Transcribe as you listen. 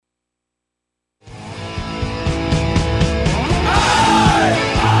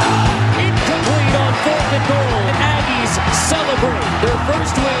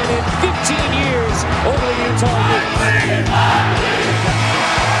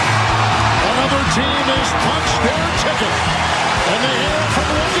ticket. And they hail from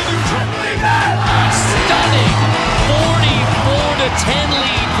London, Stunning 44-10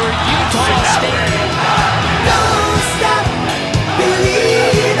 lead for Utah State. Don't stop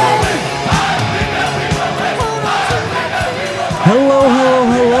believing. Hello.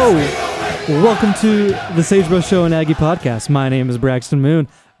 Welcome to the Sagebrush Show and Aggie Podcast. My name is Braxton Moon,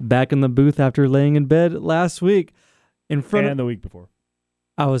 back in the booth after laying in bed last week. And the week before.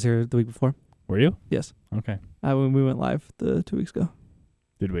 I was here the week before. Were you? Yes. Okay. When we went live 2 weeks ago.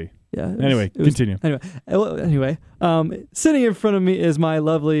 Did we? Yeah. Continue. Anyway, sitting in front of me is my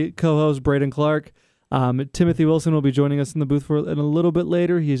lovely co-host, Braden Clark. Timothy Wilson will be joining us in the booth in a little bit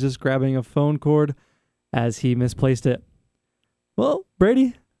later. He's just grabbing a phone cord as he misplaced it. Well,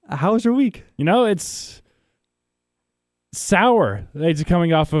 Brady, how was your week? You know, it's sour. It's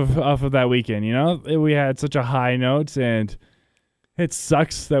coming off of that weekend. You know, we had such a high note, and it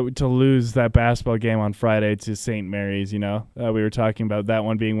sucks to lose that basketball game on Friday to St. Mary's. You know, we were talking about that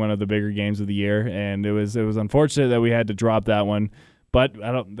one being one of the bigger games of the year, and it was unfortunate that we had to drop that one. But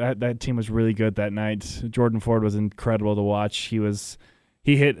that team was really good that night. Jordan Ford was incredible to watch.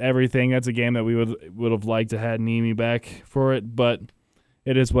 He hit everything. That's a game that we would have liked to have Nimi back for it, but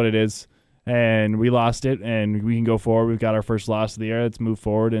it is what it is. And we lost it, and we can go forward. We've got our first loss of the year. Let's move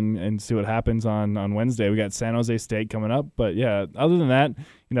forward and see what happens on Wednesday. We got San Jose State coming up. But, yeah, other than that,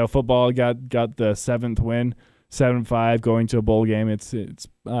 you know, football got the 7th win, 7-5, going to a bowl game. It's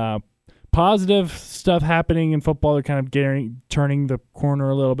positive stuff happening in football. They're kind of turning the corner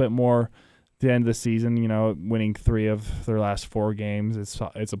a little bit more. The end of the season, you know, winning 3 of their last 4 games,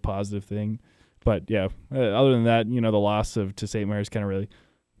 it's a positive thing. But yeah, other than that, you know, the loss to St. Mary's kind of really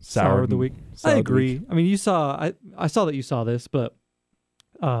soured the week. I agree. I mean, I saw that you saw this, but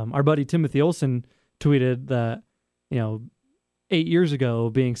our buddy Timothy Olson tweeted that, you know, 8 years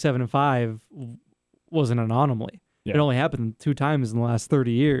ago being 7-5 was an anomaly. Yeah. It only happened 2 times in the last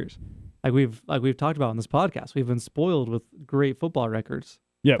 30 years. Like we've talked about on this podcast, we've been spoiled with great football records.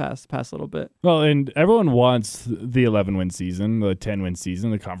 Yeah, past little bit. Well, and everyone wants the 11-win season, the 10-win season,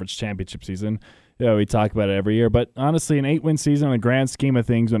 the conference championship season. Yeah, we talk about it every year. But honestly, an 8-win season in the grand scheme of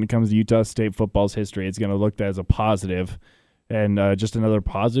things when it comes to Utah State football's history, it's going to look as a positive and just another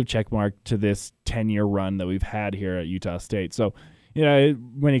positive check mark to this 10-year run that we've had here at Utah State. So, you know,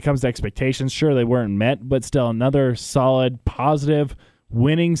 when it comes to expectations, sure, they weren't met, but still another solid, positive,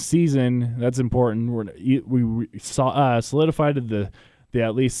 winning season. That's important. We solidified the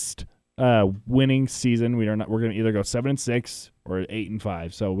at least winning season. We're going to either go 7-6 or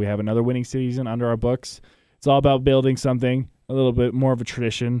 8-5. So we have another winning season under our books. It's all about building something, a little bit more of a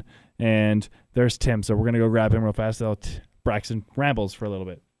tradition. And there's Tim, so we're going to go grab him real fast. Braxton rambles for a little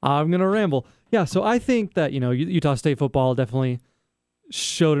bit. I'm going to ramble. Yeah, so I think that, you know, Utah State football definitely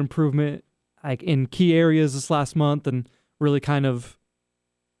showed improvement like in key areas this last month and really kind of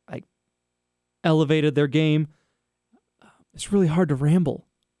like elevated their game. It's really hard to ramble.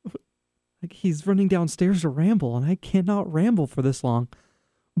 Like he's running downstairs to ramble, and I cannot ramble for this long.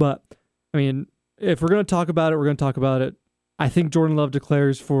 But, I mean, if we're going to talk about it, we're going to talk about it. I think Jordan Love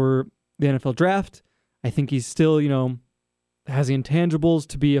declares for the NFL draft. I think he's still, you know, has the intangibles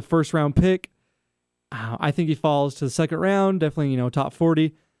to be a first-round pick. I think he falls to the second round, definitely, you know, top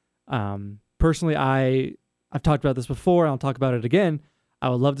 40. Personally, I've talked about this before, and I'll talk about it again. I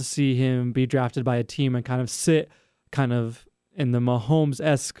would love to see him be drafted by a team and kind of sit kind of in the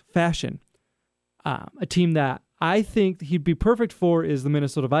Mahomes-esque fashion. A team that I think he'd be perfect for is the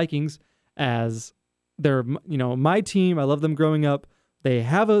Minnesota Vikings, as they're, you know, my team. I love them growing up. They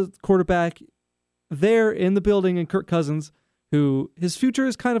have a quarterback there in the building in Kirk Cousins, who his future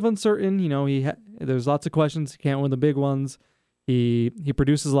is kind of uncertain. You know, there's lots of questions. He can't win the big ones. He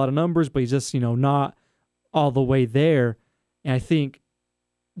produces a lot of numbers, but he's just, you know, not all the way there. And I think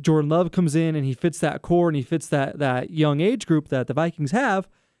Jordan Love comes in and he fits that core and he fits that young age group that the Vikings have,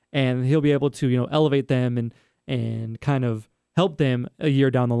 and he'll be able to, you know, elevate them and kind of help them a year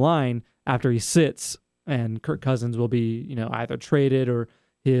down the line after he sits, and Kirk Cousins will be, you know, either traded or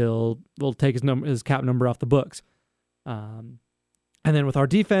we'll take his cap number off the books. And then with our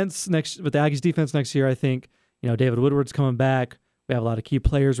defense with the Aggies defense next year, I think, you know, David Woodward's coming back. We have a lot of key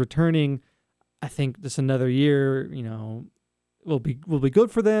players returning. I think this another year, you know, will be good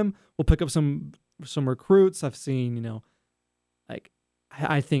for them. We'll pick up some recruits. I've seen, you know, like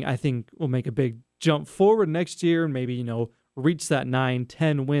I think we'll make a big jump forward next year and maybe, you know, reach that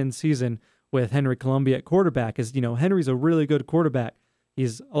 9-10 win season with Henry Columbia at quarterback. As you know, Henry's a really good quarterback.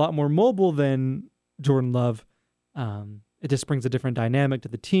 He's a lot more mobile than Jordan Love. It just brings a different dynamic to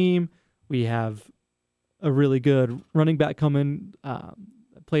the team. We have a really good running back coming,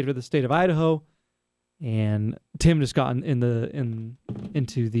 played for the state of Idaho. and Tim just got into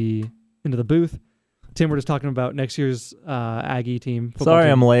the booth. Tim, we're just talking about next year's Aggie team. Sorry,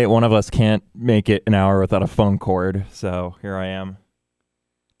 team. I'm late. One of us can't make it an hour without a phone cord, so here I am.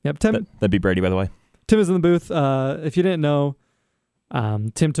 Yep, Tim. That'd be Brady, by the way. Tim is in the booth. If you didn't know,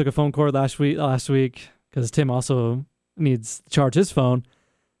 Tim took a phone cord last week because Tim also needs to charge his phone.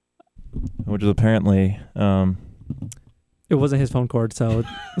 Which is apparently... It wasn't his phone cord, so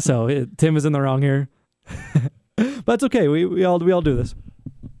Tim is in the wrong here. But it's okay. We all do this.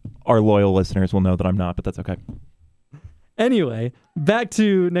 Our loyal listeners will know that I'm not, but that's okay. Anyway, back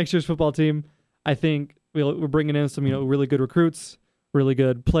to next year's football team. I think we're bringing in some really good recruits, really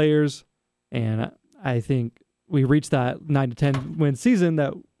good players, and I think we reached that 9 to 10 win season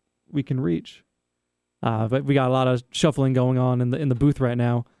that we can reach. But we got a lot of shuffling going on in the booth right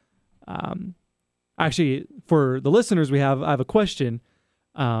now. Actually, for the listeners, I have a question.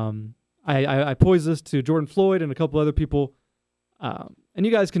 I posed this to Jordan Floyd and a couple other people, and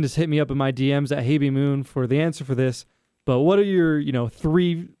you guys can just hit me up in my DMs at HeyBeMoon for the answer for this. But what are your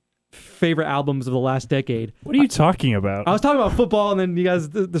 3 favorite albums of the last decade? What are you talking about? I was talking about football, and then you guys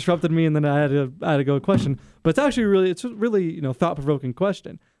disrupted me, and then I had to go a question. But it's actually really thought-provoking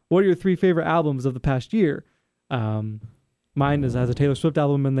question. What are your 3 favorite albums of the past year? Mine has a Taylor Swift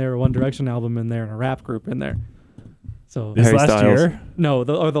album in there, a One Direction album in there, and a rap group in there. So This Harry last Styles. year? no,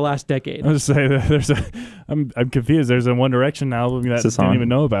 the last decade. I was saying I'm confused. There's a One Direction album that I didn't even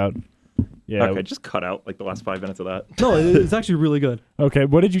know about. Yeah. Okay, just cut out the last 5 minutes of that. No, it's actually really good. Okay,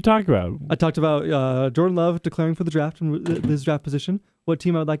 what did you talk about? I talked about Jordan Love declaring for the draft and his draft position. What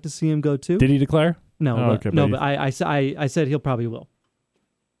team I would like to see him go to? Did he declare? No, Oh, but, okay, no, but but I said he'll probably will.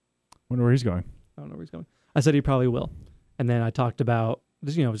 Wonder where he's going. I don't know where he's going. I said he probably will. And then I talked about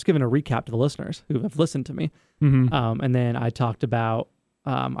just giving a recap to the listeners who have listened to me. Mm-hmm. And then I talked about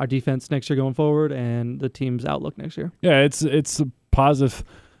our defense next year going forward and the team's outlook next year. Yeah, it's a positive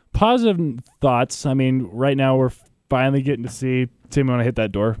thoughts. I mean, right now we're finally getting to see Tim want to hit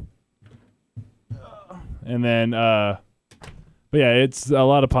that door. And then but yeah, it's a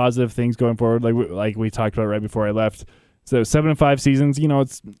lot of positive things going forward like we talked about right before I left. So 7-5 seasons,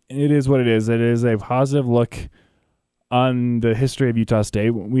 it is what it is. It is a positive look on the history of Utah State.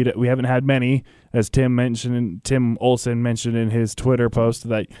 We haven't had many, as Tim Olson mentioned in his Twitter post,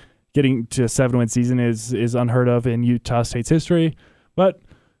 that getting to a 7-win season is unheard of in Utah State's history. But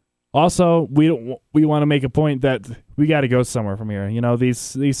also, we want to make a point that we got to go somewhere from here.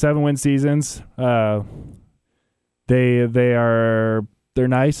 These 7-win seasons, they're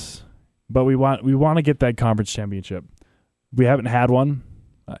nice, but we want to get that conference championship. We haven't had one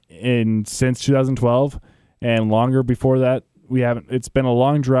since 2012. And longer before that, we haven't. It's been a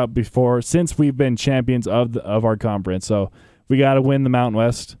long drought since we've been champions of our conference. So we got to win the Mountain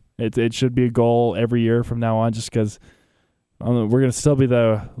West. It should be a goal every year from now on, just because we're going to still be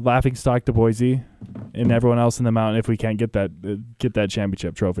the laughing stock to Boise and everyone else in the mountain if we can't get that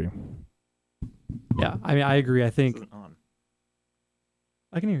championship trophy. Yeah, I mean, I agree. I think This isn't on.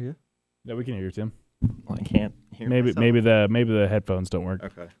 I can hear you. Yeah, we can hear you, Tim. Well, I can't hear Maybe the headphones don't work.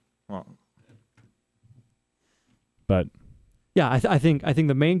 Okay. Well, But Yeah, I think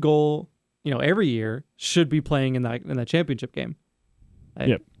the main goal, every year should be playing in that championship game.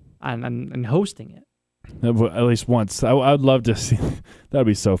 Yep. And hosting it. at least once, I'd love to see. That would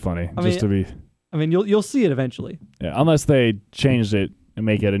be so funny. I mean, you'll see it eventually. Yeah, unless they changed it and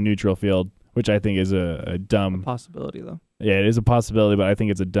make it a neutral field, which I think is a dumb Possibility though. Yeah, it is a possibility, but I think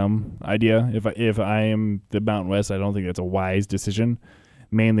it's a dumb idea. If I am the Mountain West, I don't think that's a wise decision,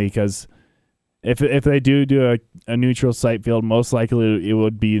 mainly because if they do a neutral site field, most likely it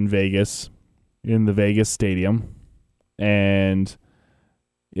would be in Vegas, in the Vegas stadium, and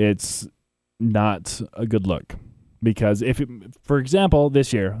it's not a good look. Because for example,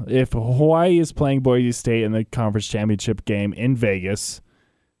 this year, if Hawaii is playing Boise State in the conference championship game in Vegas,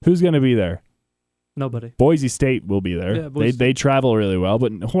 who's going to be there? Nobody. Boise State will be there. Yeah, they travel really well,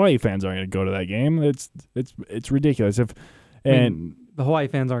 but Hawaii fans aren't going to go to that game. It's ridiculous. The Hawaii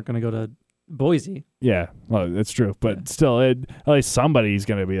fans aren't going to go to Boise. Yeah, well, that's true. But still, at least somebody's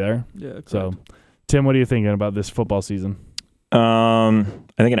going to be there. Yeah. Correct. So, Tim, what are you thinking about this football season? I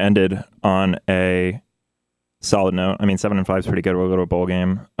think it ended on a solid note. I mean, 7-5 is pretty good. We'll go to a bowl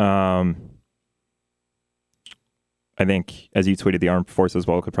game. I think, as you tweeted, the Armed Forces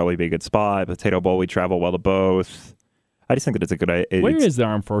Bowl could probably be a good spot. Potato Bowl, we travel well to both. I just think that it's a good idea. Where is the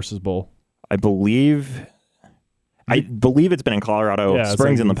Armed Forces Bowl? I believe it's been in Colorado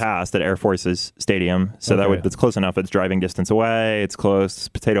Springs in the past at Air Force's Stadium. So that's close enough. It's driving distance away. It's close.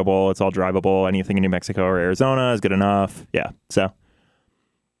 Potato Bowl, it's all drivable. Anything in New Mexico or Arizona is good enough. Yeah. So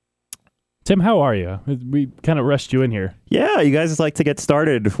Tim, how are you? We kind of rushed you in here. Yeah, you guys like to get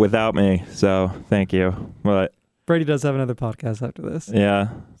started without me, so thank you. But Brady does have another podcast after this. yeah,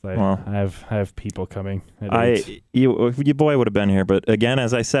 well, I have people coming. Your boy would have been here, but again,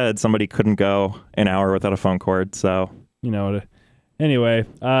 as I said, somebody couldn't go an hour without a phone cord. So anyway,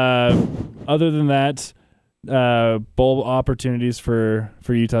 other than that, bowl opportunities for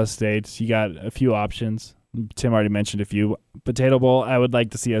Utah State. You got a few options. Tim already mentioned a few. Potato Bowl, I would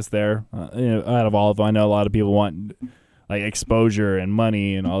like to see us there. Out of all of them, I know a lot of people want like exposure and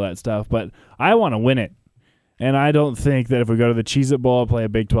money and all that stuff, but I want to win it. And I don't think that if we go to the Cheez-It Bowl and play a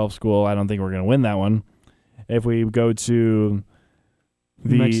Big 12 school, I don't think we're going to win that one. If we go to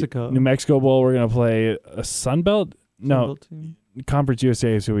the New Mexico Bowl, we're going to play a Sun Belt? No, Conference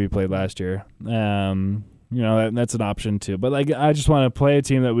USA is who we played last year. That's an option too. But I just want to play a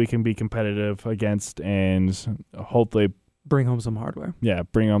team that we can be competitive against and hopefully bring home some hardware. Yeah,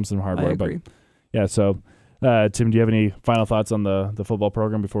 bring home some hardware. I agree. But yeah, so Tim, do you have any final thoughts on the football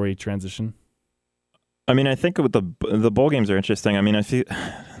program before we transition? I mean, I think with the bowl games are interesting. I mean,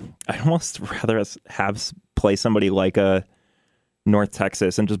 I'd almost rather us have play somebody like a North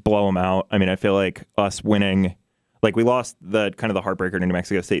Texas and just blow them out. I mean, I feel like us winning, like we lost the kind of the heartbreaker to New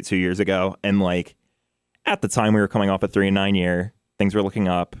Mexico State 2 years ago, and like at the time we were coming off a 3-9 year, things were looking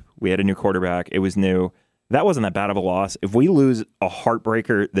up. We had a new quarterback. It was new. That wasn't that bad of a loss. If we lose a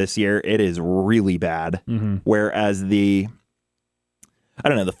heartbreaker this year, it is really bad. Mm-hmm. Whereas the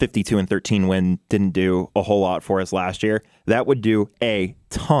 52-13 win didn't do a whole lot for us last year. That would do a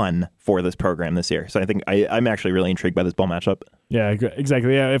ton for this program this year. So I think I'm actually really intrigued by this bowl matchup. Yeah,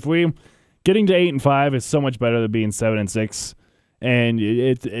 exactly. Yeah, if we getting to 8-5 is so much better than being 7-6, and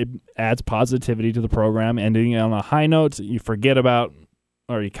it adds positivity to the program. Ending on a high note, you kind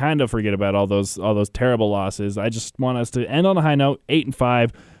of forget about all those terrible losses. I just want us to end on a high note,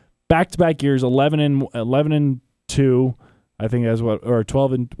 8-5, back-to-back years, 11-2. I think that's or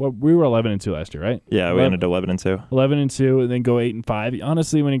 12 and we were 11-2 last year, right? Yeah, we ended 11-2. 11-2, and then go 8-5.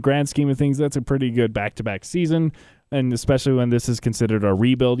 Honestly, when in grand scheme of things, that's a pretty good back-to-back season, and especially when this is considered a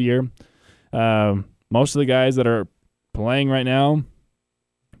rebuild year. Most of the guys that are playing right now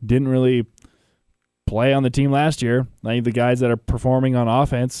didn't really play on the team last year. Like the guys that are performing on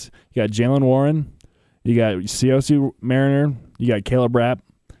offense, you got Jalen Warren, you got COC Mariner, you got Caleb Rapp.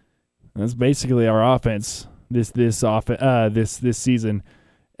 That's basically our offense this season,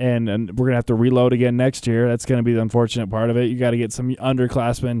 and we're gonna have to reload again next year. That's gonna be the unfortunate part of it. You got to get some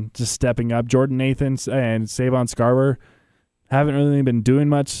underclassmen just stepping up. Jordan Nathans and Savon Scarver haven't really been doing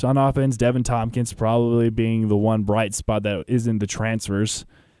much on offense. Devin Tompkins probably being the one bright spot that isn't the transfers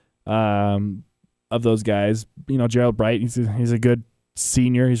of those guys. Gerald Bright, he's a good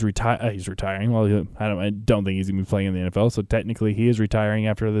senior. He's retiring. Well, I don't think he's gonna be playing in the NFL. So technically, he is retiring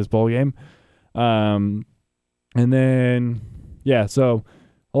after this bowl game. And then, so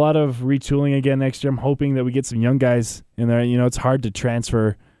a lot of retooling again next year. I'm hoping that we get some young guys in there. It's hard to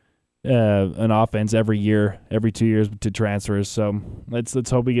transfer an offense every 2 years to transfers. So let's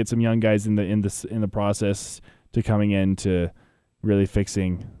hope we get some young guys in the process to coming in to really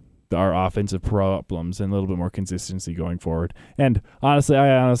fixing our offensive problems and a little bit more consistency going forward. And I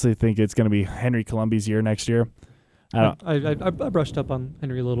honestly think it's going to be Henry Colombi's year next year. I brushed up on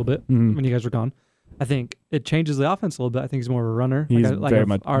Henry a little bit when you guys were gone. I think it changes the offense a little bit. I think he's more of a runner, like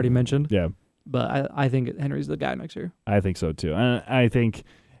I've already mentioned. Yeah. But I think Henry's the guy next year. I think so too. And I think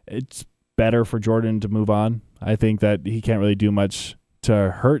it's better for Jordan to move on. I think that he can't really do much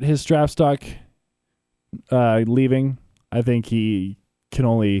to hurt his draft stock leaving. I think he can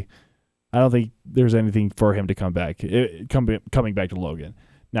only – I don't think there's anything for him to come back, coming back to Logan.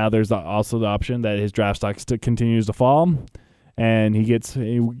 Now there's also the option that his draft stock continues to fall, and he gets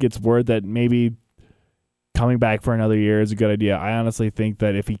word that maybe – coming back for another year is a good idea. I honestly think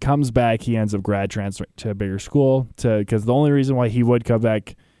that if he comes back, he ends up grad transferring to a bigger school because the only reason why he would come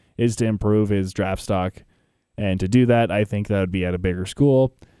back is to improve his draft stock. And to do that, I think that would be at a bigger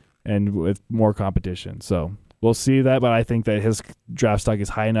school and with more competition. So we'll see that, but I think that his draft stock is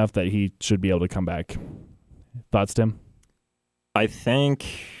high enough that he should be able to come back. Thoughts, Tim? I think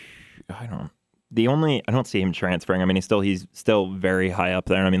I don't see him transferring. I mean, he's still very high up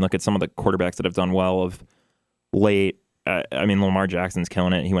there. And I mean, look at some of the quarterbacks that have done well of late. Lamar Jackson's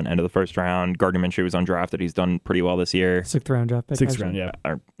killing it. He went into the first round. Gardner Minshew was undrafted. He's done pretty well this year. Sixth round draft. Yeah.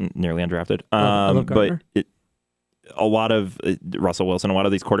 Or nearly undrafted. I love Gardner. But a lot of Russell Wilson, a lot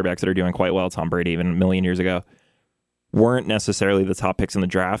of these quarterbacks that are doing quite well, Tom Brady even a million years ago, weren't necessarily the top picks in the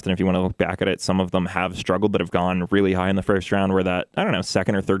draft. And if you want to look back at it, some of them have struggled but have gone really high in the first round where that,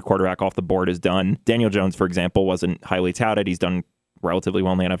 second or third quarterback off the board is done. Daniel Jones, for example, wasn't highly touted. He's done relatively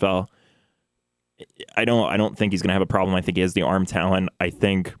well in the NFL. I don't think he's going to have a problem. I think he has the arm talent. I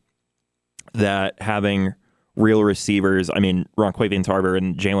think that having real receivers, I mean, Ronquavian Tarver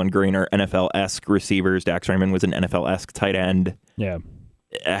and Jalen Green are NFL-esque receivers. Dax Raymond was an NFL-esque tight end. Yeah.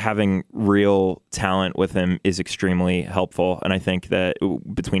 Having real talent with him is extremely helpful. And I think that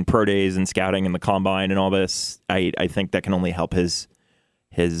between pro days and scouting and the combine and all this, I think that can only help his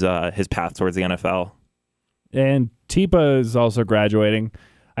path towards the NFL. And Tipa is also graduating.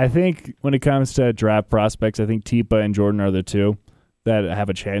 I think when it comes to draft prospects, I think Tipa and Jordan are the two that have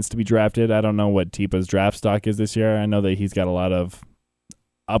a chance to be drafted. I don't know what Tipa's draft stock is this year. I know that he's got a lot of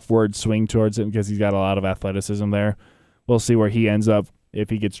upward swing towards him because he's got a lot of athleticism there. We'll see where he ends up if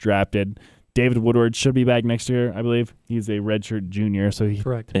he gets drafted. David Woodward should be back next year, I believe. He's a redshirt junior, so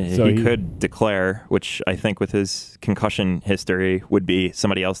correct. So he could declare, which I think with his concussion history would be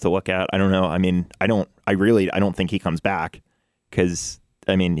somebody else to look at. I don't know. I mean, I don't think he comes back because,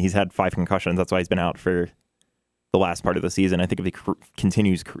 I mean, he's had 5 concussions. That's why he's been out for the last part of the season. I think if he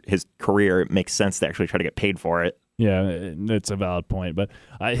continues his career, it makes sense to actually try to get paid for it. Yeah, it's a valid point. But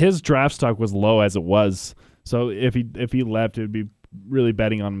his draft stock was low as it was. So if he left, it would be really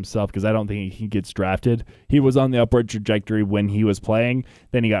betting on himself because I don't think he gets drafted. He was on the upward trajectory when he was playing.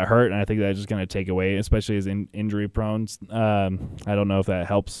 Then he got hurt, and I think that's just going to take away, especially as injury prone. I don't know if that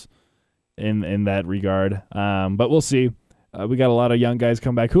helps in that regard. But we'll see. We got a lot of young guys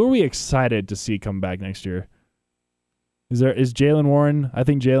come back. Who are we excited to see come back next year? Is Jalen Warren? I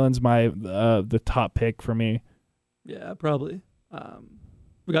think Jalen's the top pick for me. Yeah, probably.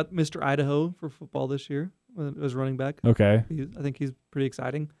 We got Mr. Idaho for football this year as running back. Okay. I think he's pretty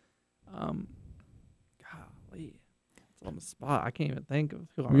exciting. Golly, it's on the spot. I can't even think of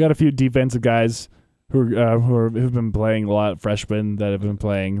who. We got a few defensive guys who've been playing a lot. Freshmen that have been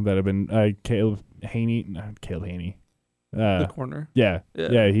playing that have been Caleb Haney. The corner. Yeah.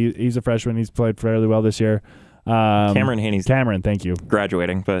 He's a freshman. He's played fairly well this year. Cameron Haney's thank you.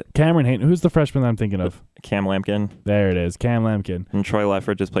 Graduating, but Cameron Haney. Who's the freshman that I'm thinking of? Cam Lampkin. There it is, Cam Lampkin. And Troy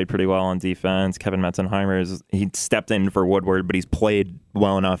Leffert just played pretty well on defense. Kevin Metzenheimer he stepped in for Woodward, but he's played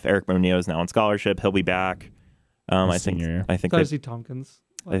well enough. Eric Munoz now on scholarship. He'll be back. I think Tompkins.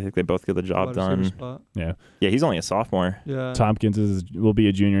 I think they both get the job done. Yeah. He's only a sophomore. Yeah. Tompkins will be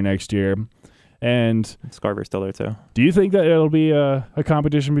a junior next year. And Scarver's still there too. Do you think that it'll be a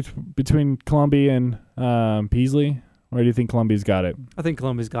competition between Columbia and Peasley, or do you think Columbia's got it? I think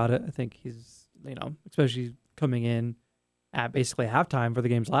Columbia's got it. I think he's, especially coming in at basically halftime for the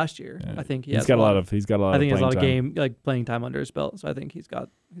games last year. Yeah. I think he's got a lot of playing time under his belt. So I think he's got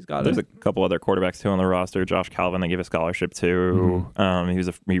There's a couple other quarterbacks too on the roster. Josh Calvin, they gave a scholarship to.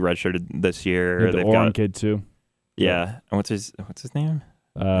 Mm-hmm. He redshirted this year. They've got kid too. Yeah. And what's his name?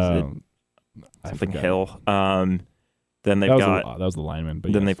 Something Hill. Then they've got that was the lineman.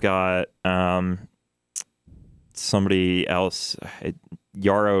 But then they've got somebody else,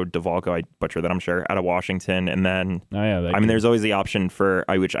 Yaro DeValco. I butcher that, I'm sure, out of Washington. And then there's always the option for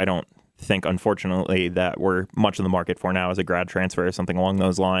which I don't think, unfortunately, that we're much in the market for now as a grad transfer or something along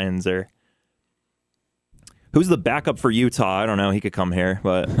those lines. Or who's the backup for Utah? I don't know. He could come here,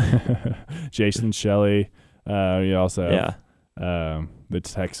 but Jason Shelley. You also have, the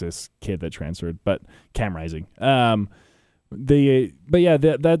Texas kid that transferred, but Cam Rising. That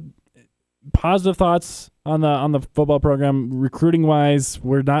positive thoughts on the football program. Recruiting wise,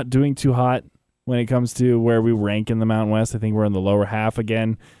 we're not doing too hot when it comes to where we rank in the Mountain West. I think we're in the lower half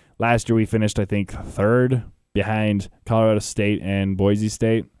again. Last year we finished, I think, 3rd behind Colorado State and Boise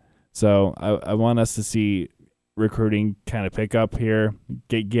State. So I want us to see recruiting kind of pick up here.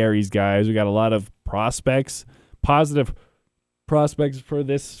 Get Gary's guys. We got a lot of prospects, positive prospects for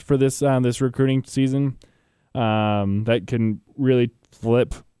this recruiting season that can really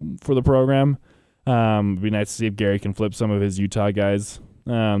flip for the program. It'd be nice to see if Gary can flip some of his Utah guys,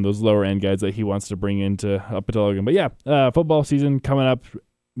 those lower end guys that he wants to bring into up to Logan. But football season coming up.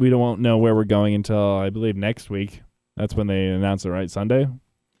 We won't know where we're going until I believe next week. That's when they announce it, right? Sunday.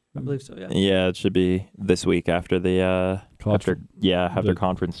 I believe so. Yeah. Yeah, it should be this week after the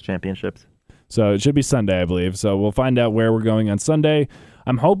conference championships. So it should be Sunday, I believe. So we'll find out where we're going on Sunday.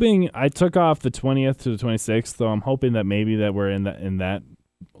 I'm hoping I took off the 20th to the 26th, so I'm hoping that maybe that we're in that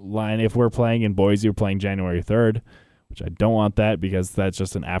line. If we're playing in Boise, we're playing January 3rd, which I don't want that because that's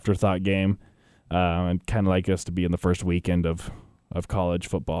just an afterthought game. I'd kind of like us to be in the first weekend of college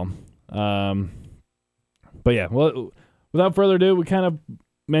football. Well, without further ado, we kind of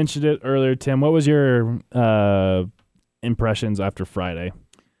mentioned it earlier. Tim, what was your impressions after Friday?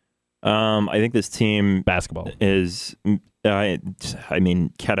 I think this team basketball is. I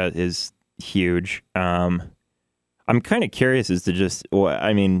mean, Keta is huge. I I'm kind of curious as to just, well,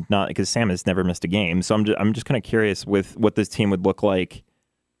 I mean, not because Sam has never missed a game, so I'm just kind of curious with what this team would look like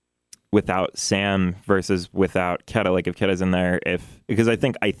without Sam versus without Keta. Like if Keta's in there, because I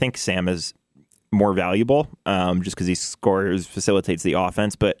think Sam is more valuable, just because he scores, facilitates the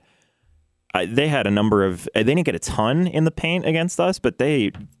offense. But they had a number of, they didn't get a ton in the paint against us, but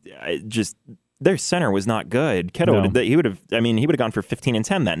they just, their center was not good. Keta he would have gone for 15 and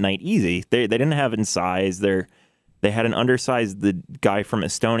 10 that night easy. They didn't have in size. They had an undersized the guy from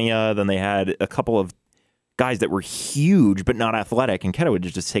Estonia. Then they had a couple of guys that were huge but not athletic, and Keta would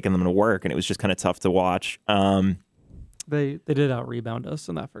just taken them to work, and it was just kind of tough to watch. They did out rebound us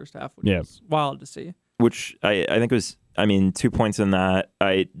in that first half, which was wild to see. Which I think was, 2 points in that.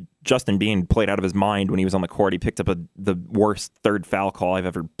 Justin Bean played out of his mind when he was on the court. He picked up the worst third foul call I've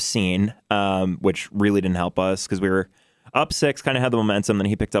ever seen, which really didn't help us because we were up 6, kind of had the momentum. Then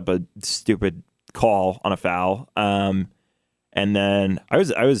he picked up a stupid call on a foul. And then I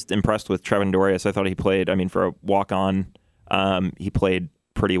was impressed with Trevin Dorius. I thought he played, for a walk-on, he played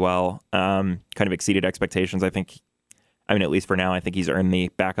pretty well, kind of exceeded expectations. At least for now, I think he's earned the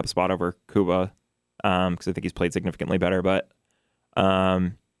backup spot over Kuba, because I think he's played significantly better. But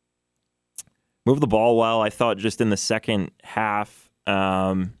moved the ball well. I thought just in the second half,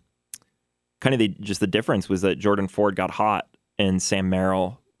 kind of the difference was that Jordan Ford got hot and Sam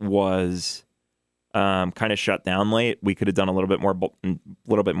Merrill was kind of shut down late. We could have done a little bit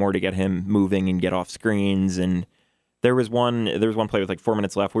more to get him moving and get off screens. And there was one play with like 4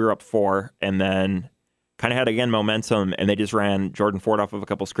 minutes left. We were up 4, and then kind of had again momentum, and they just ran Jordan Ford off of a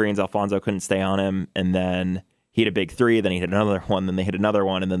couple screens. Alfonso couldn't stay on him, and then he hit a big 3. Then he hit another one. Then they hit another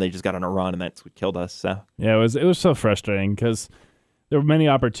one, and then they just got on a run, and that's what killed us. So yeah, it was so frustrating because there were many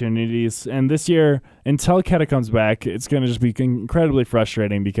opportunities, and this year, until Keta comes back, it's going to just be incredibly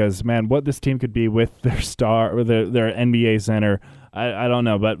frustrating because, man, what this team could be with their star or their NBA center, I don't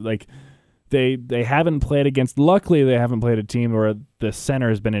know, but like they haven't played against. Luckily, they haven't played a team where the center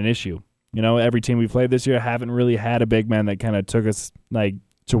has been an issue. Every team we played this year haven't really had a big man that kind of took us like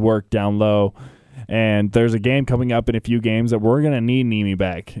to work down low. And there's a game coming up in a few games that we're going to need Nimi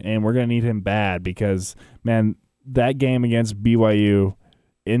back, and we're going to need him bad because, man, that game against BYU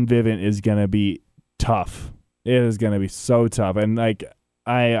in Vivint is going to be tough. It is going to be so tough. And like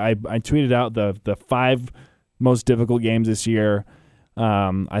I tweeted out the 5 most difficult games this year.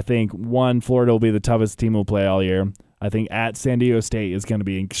 I think Florida will be the toughest team we'll play all year. I think at San Diego State is going to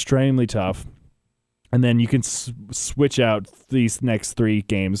be extremely tough. And then you can switch out these next 3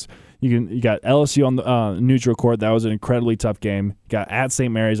 games. You got LSU on the neutral court. That was an incredibly tough game. Got at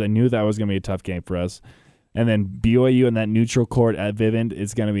St. Mary's. I knew that was going to be a tough game for us. And then BYU in that neutral court at Vivint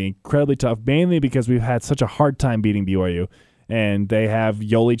is going to be incredibly tough, mainly because we've had such a hard time beating BYU. And they have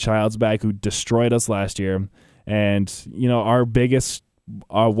Yoli Childs back, who destroyed us last year. And, our biggest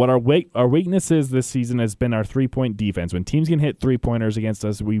what our weakness is this season has been our 3-point defense. When teams can hit 3-pointers against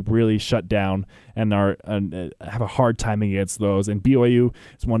us, we really shut down and have a hard time against those. And BYU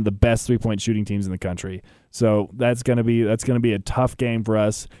is one of the best 3-point shooting teams in the country. So that's gonna be a tough game for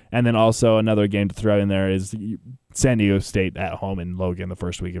us. And then also another game to throw in there is San Diego State at home in Logan the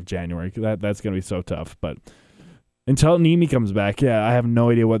first week of January. That's gonna be so tough. But until Nimi comes back, I have no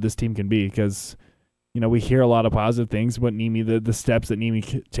idea what this team can be because we hear a lot of positive things about Nimi, the steps that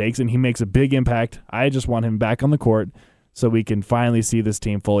Nimi takes, and he makes a big impact. I just want him back on the court so we can finally see this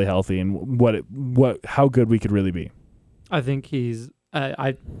team fully healthy and how good we could really be. I think he's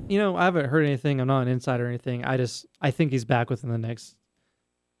I haven't heard anything. I'm not an insider or anything. I think he's back within the next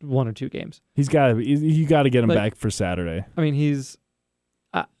 1 or 2 games. You got to get him back for Saturday. He's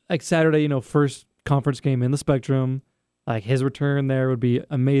like Saturday, first conference game in the Spectrum. Like his return there would be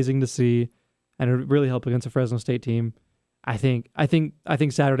amazing to see. And it would really help against a Fresno State team. I think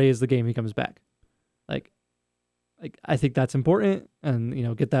Saturday is the game he comes back. Like I think that's important,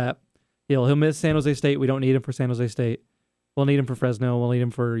 and get that. He'll miss San Jose State. We don't need him for San Jose State. We'll need him for Fresno. We'll need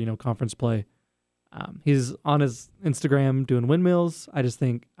him for conference play. He's on his Instagram doing windmills. I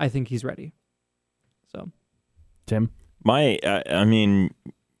think he's ready. So, Tim,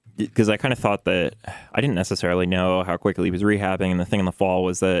 because I kind of thought that I didn't necessarily know how quickly he was rehabbing, and the thing in the fall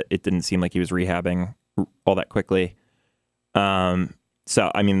was that it didn't seem like he was rehabbing all that quickly. So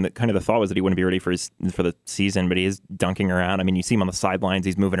the thought was that he wouldn't be ready for the season, but he is dunking around. You see him on the sidelines,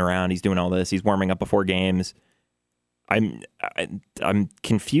 he's moving around, he's doing all this, he's warming up before games. I'm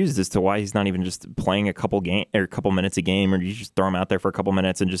confused as to why he's not even just playing a couple minutes a game, or you just throw him out there for a couple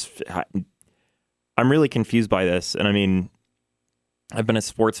minutes and just. I'm really confused by this, and I've been a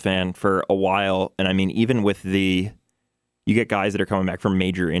sports fan for a while, and even with you you get guys that are coming back from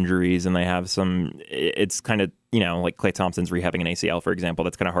major injuries, and they have some. It's kind of like Klay Thompson's rehabbing an ACL, for example.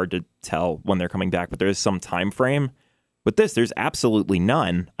 That's kind of hard to tell when they're coming back, but there is some time frame. With this, there's absolutely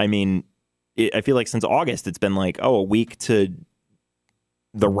none. I mean, I feel like since August, it's been like a week to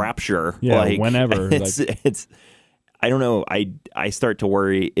the rapture. Yeah, like, whenever. It's. I don't know. I start to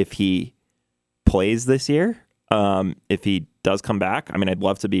worry if he plays this year. If he does come back, I mean, I'd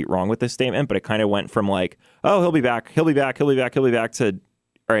love to be wrong with this statement, but it kind of went from like, oh, he'll be back to,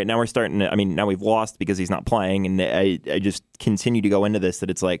 all right, now we're starting to, I mean, now we've lost because he's not playing. And I just continue to go into this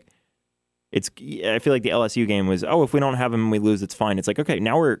that it's like, I feel like the LSU game was, oh, if we don't have him and we lose, it's fine. It's like, okay,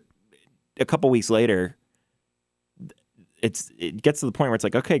 now we're a couple weeks later. It gets to the point where it's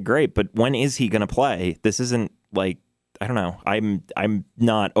like, okay, great, but when is he going to play? This isn't like, I don't know. I'm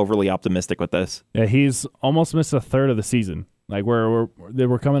not overly optimistic with this. Yeah, he's almost missed a third of the season. Like we're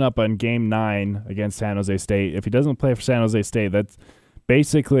coming up on Game 9 against San Jose State. If he doesn't play for San Jose State, that's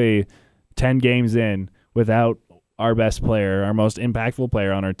basically 10 games in without our best player, our most impactful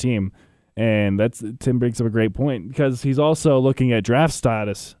player on our team. And Tim brings up a great point because he's also looking at draft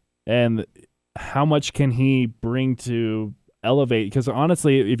status and how much can he bring to elevate. Because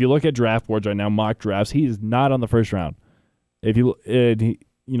honestly, if you look at draft boards right now, mock drafts, he's not on the first round. If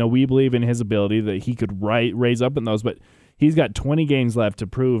we believe in his ability that he could raise up in those, but he's got 20 games left to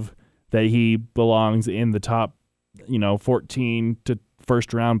prove that he belongs in the top, 14 to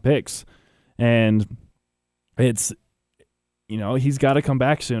first round picks, and it's, he's got to come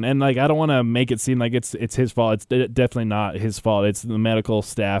back soon. And like I don't want to make it seem like it's his fault. It's definitely not his fault. It's the medical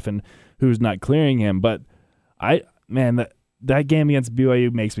staff and who's not clearing him. But that game against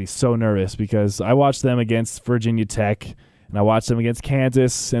BYU makes me so nervous because I watched them against Virginia Tech. And I watched them against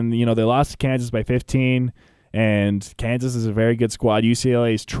Kansas, and, they lost to Kansas by 15, and Kansas is a very good squad.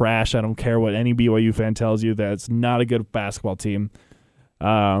 UCLA is trash. I don't care what any BYU fan tells you. That's not a good basketball team.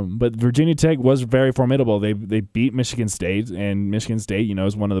 But Virginia Tech was very formidable. They beat Michigan State, and Michigan State,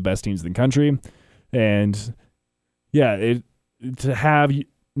 is one of the best teams in the country. And, yeah, to have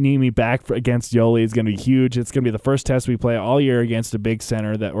Nimi back against Yoli is going to be huge. It's going to be the first test we play all year against a big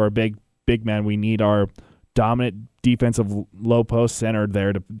center or a big man. We need our dominant defensive low post center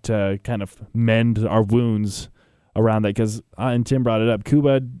there to kind of mend our wounds around that because and Tim brought it up,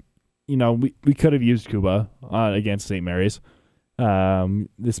 Cuba, we could have used Cuba against St. Mary's,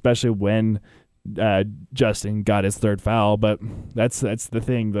 especially when Justin got his third foul, but that's the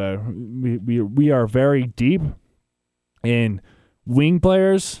thing. We are very deep in wing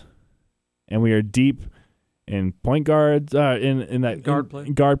players, and we are deep in point guards, in that guard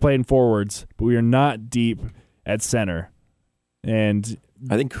play and forwards, but we are not deep at center. And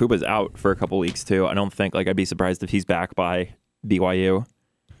I think Kuba's out for a couple weeks too. I don't think I'd be surprised if he's back by BYU.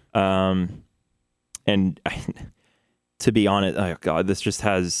 To be honest, oh God, this just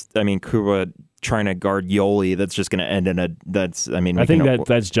has. I mean, Kuba trying to guard Yoli. That's just going to end in a. That's. I mean,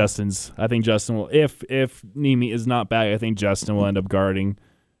 that's Justin's. I think Justin will. If Nimi is not back, I think Justin will end up guarding.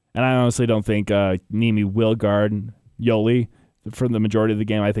 And I honestly don't think Nimi will guard Yoli for the majority of the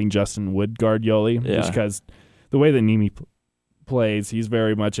game. I think Justin would guard Yoli just because the way that Nimi plays, he's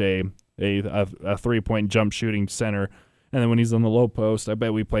very much a 3-point jump shooting center. And then when he's on the low post, I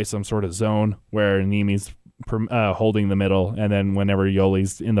bet we play some sort of zone where Nimi's holding the middle, and then whenever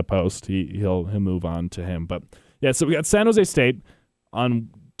Yoli's in the post, he'll move on to him. But yeah, so we got San Jose State on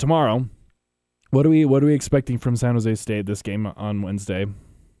tomorrow. What are we expecting from San Jose State this game on Wednesday?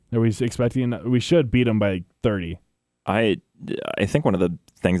 Are we expecting we should beat them by 30? I think one of the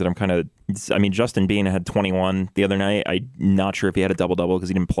things that Justin Bean had 21 the other night. I'm not sure if he had a double-double because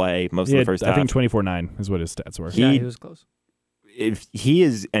he didn't play most of the first half. I think 24-9 is what his stats were. He was close. If he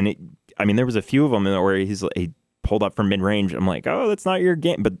is, there was a few of them where he pulled up from mid-range. I'm like, oh, that's not your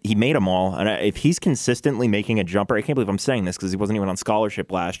game. But he made them all. And if he's consistently making a jumper, I can't believe I'm saying this because he wasn't even on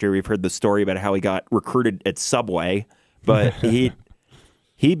scholarship last year. We've heard the story about how he got recruited at Subway. But he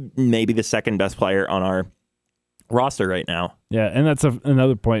may be the second best player on our roster right now. Yeah, and that's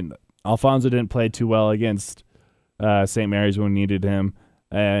another point. Alfonso didn't play too well against St. Mary's when we needed him.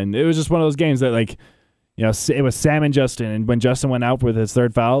 And it was just one of those games that, it was Sam and Justin. And when Justin went out with his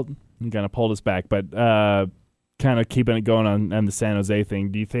third foul, he kind of pulled us back. But kind of keeping it going on the San Jose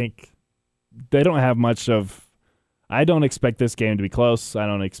thing, do you think they don't have much of – I don't expect this game to be close. I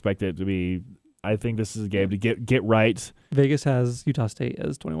don't expect it to be – I think this is a game to get right. Vegas has Utah State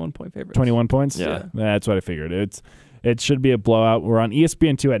as 21-point favorites. 21 points? Yeah. That's what I figured. It should be a blowout. We're on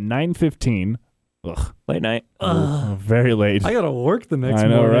ESPN2 at 9:15. Ugh. Late night. Very late. I got to work the next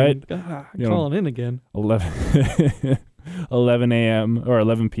morning. I know, morning. right? I'm calling in again. 11 a.m. or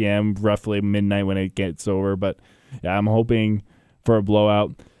 11 p.m., roughly midnight when it gets over. But, yeah, I'm hoping for a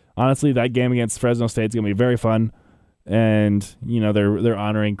blowout. Honestly, that game against Fresno State is going to be very fun. And, they're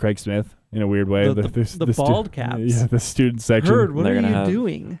honoring Craig Smith in a weird way. The bald caps. Yeah, the student section. Heard, what are you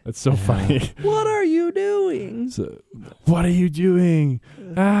doing? That's so funny. What are you doing? What are you doing?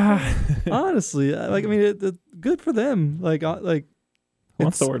 Honestly, it's good for them.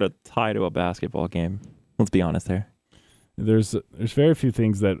 What's the word to tie to a basketball game? Let's be honest here. There's very few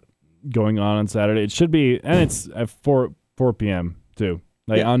things that going on Saturday. It should be, and it's at 4 p.m. too.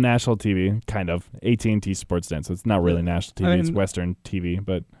 On national TV, kind of. AT&T Sports Den, so it's not really national TV. It's Western TV,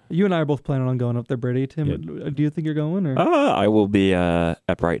 but... You and I are both planning on going up there, Brady. Tim, do you think you're going? Or? I will be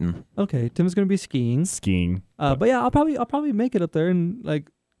at Brighton. Okay, Tim's going to be skiing. But yeah, I'll probably make it up there, and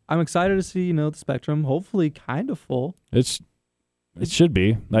I'm excited to see the Spectrum. Hopefully, kind of full. It should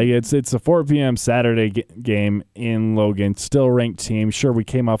be it's a 4 p.m. Saturday game in Logan. Still ranked team. Sure, we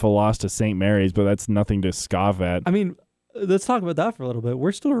came off a loss to St. Mary's, but that's nothing to scoff at. I mean. Let's talk about that for a little bit.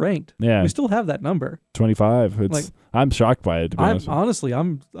 We're still ranked. Yeah, we still have that number. 25. I'm shocked by it. To be honest. Honestly,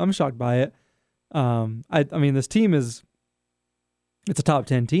 I'm shocked by it. I mean, this team it's a top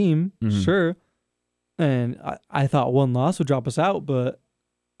 10 team, sure, and I thought one loss would drop us out, but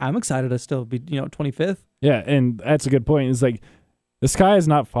I'm excited to still be 25th. Yeah, and that's a good point. It's the sky is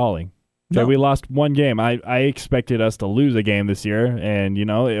not falling. Okay, we lost one game. I expected us to lose a game this year, and,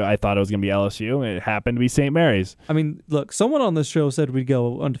 I thought it was going to be LSU. It happened to be St. Mary's. I mean, look, someone on this show said we'd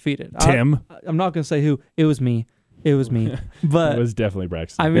go undefeated. Tim. I'm not going to say who. It was me. But it was definitely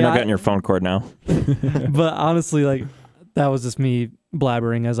Braxton. I mean, you're not getting your phone cord now. But honestly, that was just me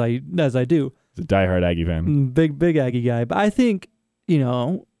blabbering as I do. He's a diehard Aggie fan. Big Aggie guy. But I think,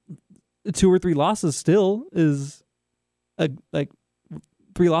 2 or 3 losses still is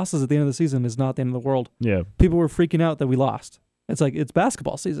 3 losses at the end of the season is not the end of the world. Yeah. People were freaking out that we lost. It's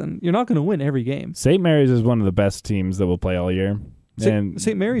basketball season. You're not going to win every game. St. Mary's is one of the best teams that will play all year. And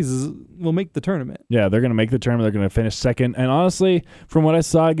St. Mary's will make the tournament. Yeah, they're going to make the tournament. They're going to finish second. And honestly, from what I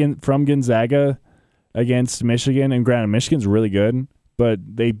saw from Gonzaga against Michigan, and granted, Michigan's really good, but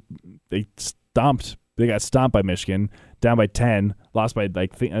they got stomped by Michigan, down by 10, lost by I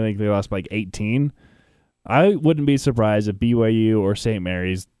think they lost by 18. I wouldn't be surprised if BYU or St.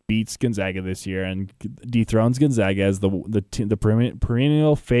 Mary's beats Gonzaga this year and dethrones Gonzaga as the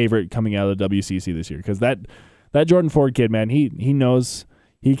perennial favorite coming out of the WCC this year. Because that Jordan Ford kid, man, he knows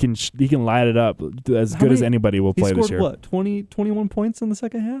he can light it up as good as anybody will play this year. He scored 21 points in the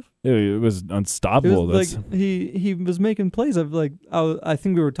second half? It was unstoppable. It was he was making plays. I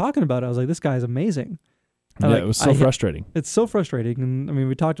think we were talking about it. I was like, this guy's amazing. Yeah, it was so frustrating. It's so frustrating. And I mean,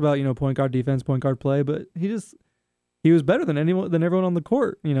 we talked about, point guard defense, point guard play, but he was better than everyone on the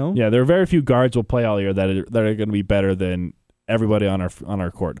court, Yeah, there are very few guards will play all year that are going to be better than everybody on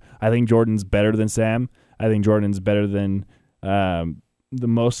our court. I think Jordan's better than Sam. I think Jordan's better than the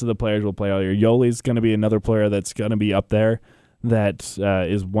most of the players will play all year. Yoli's going to be another player that's going to be up there that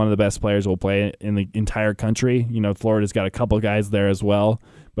is one of the best players will play in the entire country. Florida's got a couple guys there as well,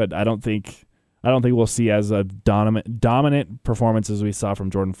 but I don't think we'll see as a dominant performance as we saw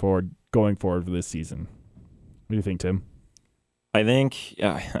from Jordan Ford going forward for this season. What do you think, Tim? I think,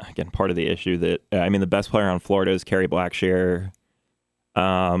 again, part of the issue that, the best player on Florida is Kerry Blackshear,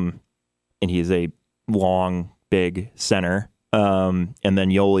 and he's a long, big center. And then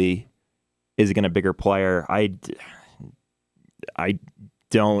Yoli is again a bigger player. I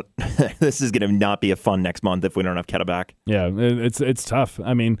don't. This is going to not be a fun next month if we don't have Keta back. Yeah, it's tough.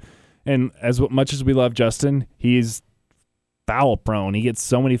 I mean, and as much as we love Justin, he's foul prone. He gets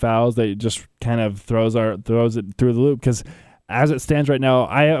so many fouls that it just kind of throws it through the loop. Because as it stands right now,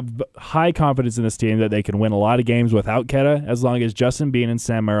 I have high confidence in this team that they can win a lot of games without Keta, as long as Justin Bean and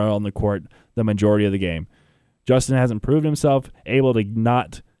Sam are on the court the majority of the game. Justin hasn't proved himself able to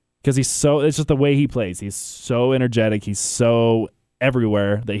not, because it's just the way he plays. He's so energetic. He's so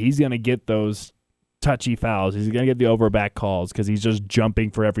everywhere that he's going to get those touchy fouls. He's going to get the overback calls because he's just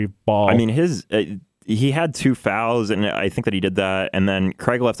jumping for every ball. I mean, he had 2 fouls, and I think that he did that, and then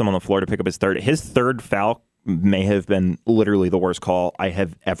Craig left him on the floor to pick up his third. His third foul may have been literally the worst call I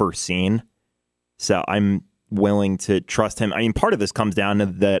have ever seen. So I'm willing to trust him. I mean, part of this comes down to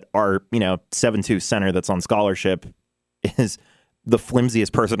that our 7'2" center that's on scholarship is the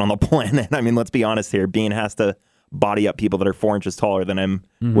flimsiest person on the planet. I mean, let's be honest here. Bean has to body up people that are 4 inches taller than him,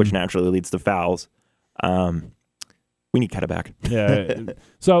 which naturally leads to fouls. We need Keta back. Yeah.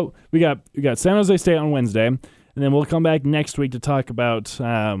 So we got San Jose State on Wednesday, and then we'll come back next week to talk about.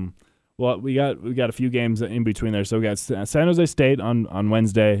 We got a few games in between there. So we got San Jose State on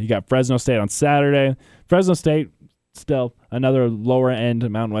Wednesday. You got Fresno State on Saturday. Fresno State still another lower end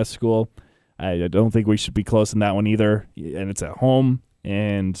Mountain West school. I don't think we should be close in that one either. And it's at home,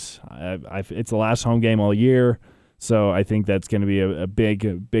 and it's the last home game all year. So I think that's going to be a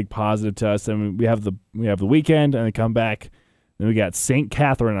big positive to us. And we have the weekend, and they come back. Then we got St.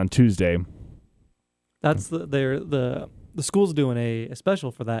 Catherine on Tuesday. That's the school's doing a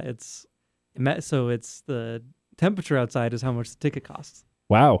special for that. It's the temperature outside is how much the ticket costs.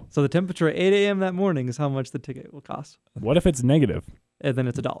 Wow. So the temperature at 8 a.m. that morning is how much the ticket will cost. What if it's negative? And then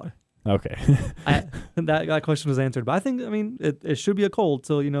it's $1. Okay. That question was answered, but I think it should be a cold.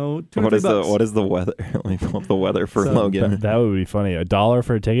 So $2 or What is $3. what is the weather? Let me pull up the weather for Logan. That would be funny. $1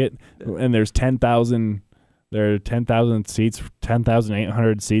 for a ticket, and there's 10,000. There are 10,000 seats,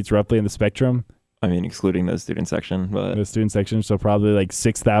 10,800 seats roughly in the Spectrum. I mean, excluding the student section, but The student section, so probably like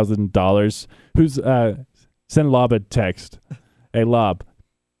 $6,000. Who's send Lob a text? Hey Lob,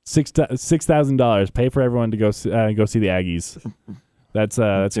 $6,000. Pay for everyone to go see the Aggies. That's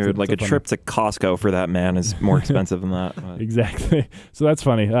dude, like a trip to Costco for that man is more expensive than that. But. Exactly. So that's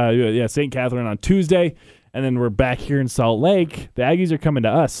funny. Yeah, St. Catherine on Tuesday, and then we're back here in Salt Lake. The Aggies are coming to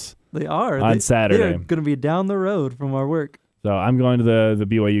us. They are on Saturday. They're going to be down the road from our work. So I'm going to the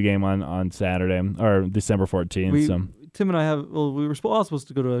BYU game on Saturday, or December 14th. Tim and I we were all supposed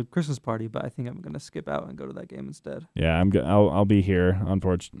to go to a Christmas party, but I think I'm going to skip out and go to that game instead. Yeah, I'll be here.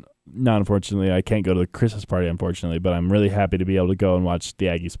 Not unfortunately, I can't go to the Christmas party, unfortunately, but I'm really happy to be able to go and watch the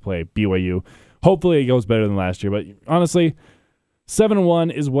Aggies play BYU. Hopefully it goes better than last year, but honestly,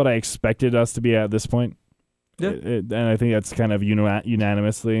 7-1 is what I expected us to be at this point. Yeah. And I think that's kind of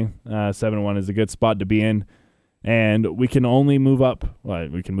unanimously. 7-1 is a good spot to be in, and we can only move up. Well,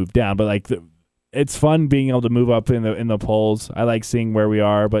 we can move down, but it's fun being able to move up in the polls. I like seeing where we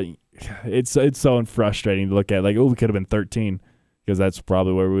are, but it's so frustrating to look at. Like, we could have been 13 because that's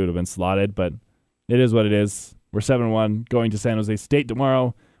probably where we would have been slotted. But it is what it is. We're 7-1, going to San Jose State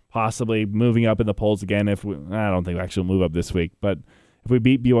tomorrow, possibly moving up in the polls again. I don't think we actually move up this week, but if we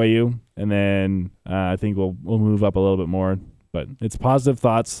beat BYU, and then I think we'll move up a little bit more. But it's positive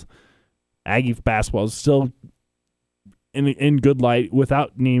thoughts. Aggie basketball is still in good light.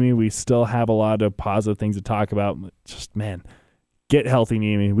 Without Nimi, we still have a lot of positive things to talk about. Just, man, get healthy,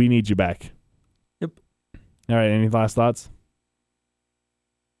 Nimi. We need you back. Yep. All right, any last thoughts?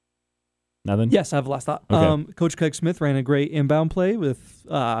 Nothing? Yes, I have a last thought. Okay. Coach Craig Smith ran a great inbound play with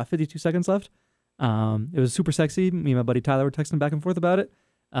 52 seconds left. It was super sexy. Me and my buddy Tyler were texting back and forth about it.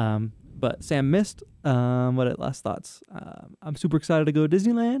 But Sam missed. Last thoughts? I'm super excited to go to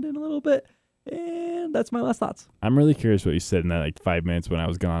Disneyland in a little bit. And that's my last thoughts. I'm really curious what you said in that 5 minutes when I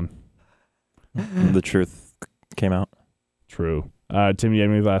was gone. The truth came out. True. Tim, you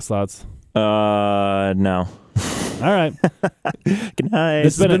have any last thoughts? No. All right. Good night.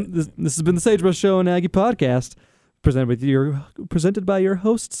 This has been the Sagebrush Show and Aggie Podcast, presented by your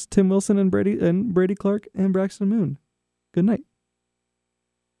hosts Tim Wilson and Brady Clark and Braxton Moon. Good night.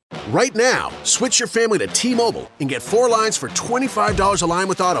 Right now, switch your family to T-Mobile and get 4 lines for $25 a line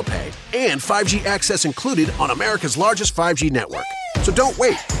with AutoPay and 5G access included on America's largest 5G network. So don't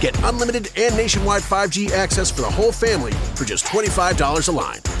wait. Get unlimited and nationwide 5G access for the whole family for just $25 a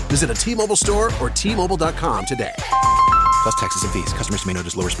line. Visit a T-Mobile store or T-Mobile.com today. Plus taxes and fees. Customers may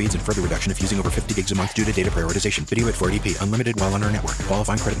notice lower speeds and further reduction if using over 50 gigs a month due to data prioritization. Video at 480p. Unlimited while on our network.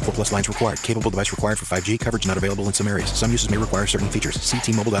 Qualifying credit and 4+ lines required. Capable device required for 5G. Coverage not available in some areas. Some uses may require certain features. See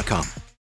T-Mobile.com.